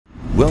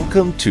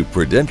Welcome to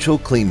Prudential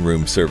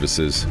Cleanroom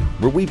Services,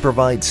 where we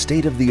provide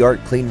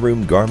state-of-the-art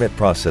cleanroom garment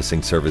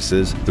processing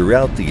services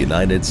throughout the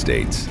United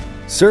States.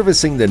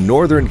 Servicing the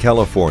Northern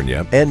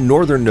California and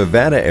Northern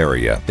Nevada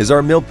area is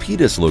our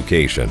Milpitas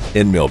location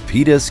in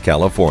Milpitas,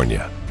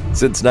 California.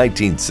 Since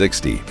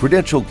 1960,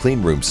 Prudential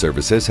Cleanroom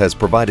Services has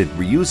provided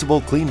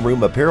reusable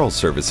cleanroom apparel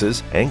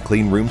services and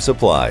cleanroom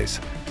supplies.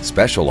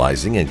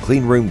 Specializing in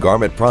cleanroom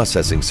garment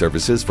processing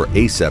services for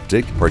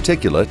aseptic,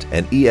 particulate,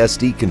 and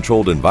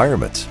ESD-controlled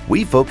environments,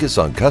 we focus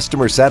on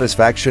customer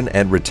satisfaction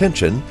and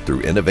retention through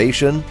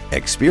innovation,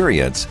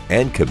 experience,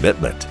 and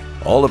commitment.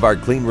 All of our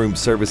cleanroom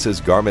services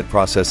garment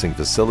processing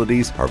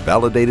facilities are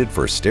validated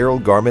for sterile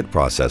garment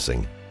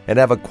processing and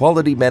have a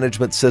quality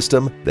management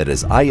system that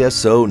is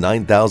ISO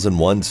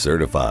 9001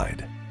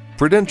 certified.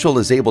 Prudential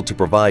is able to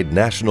provide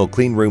national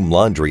cleanroom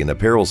laundry and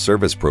apparel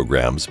service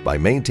programs by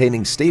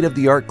maintaining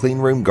state-of-the-art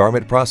cleanroom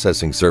garment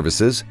processing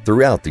services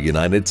throughout the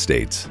United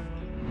States.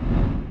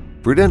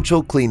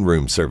 Prudential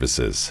Cleanroom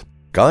Services.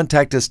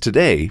 Contact us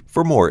today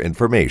for more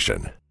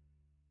information.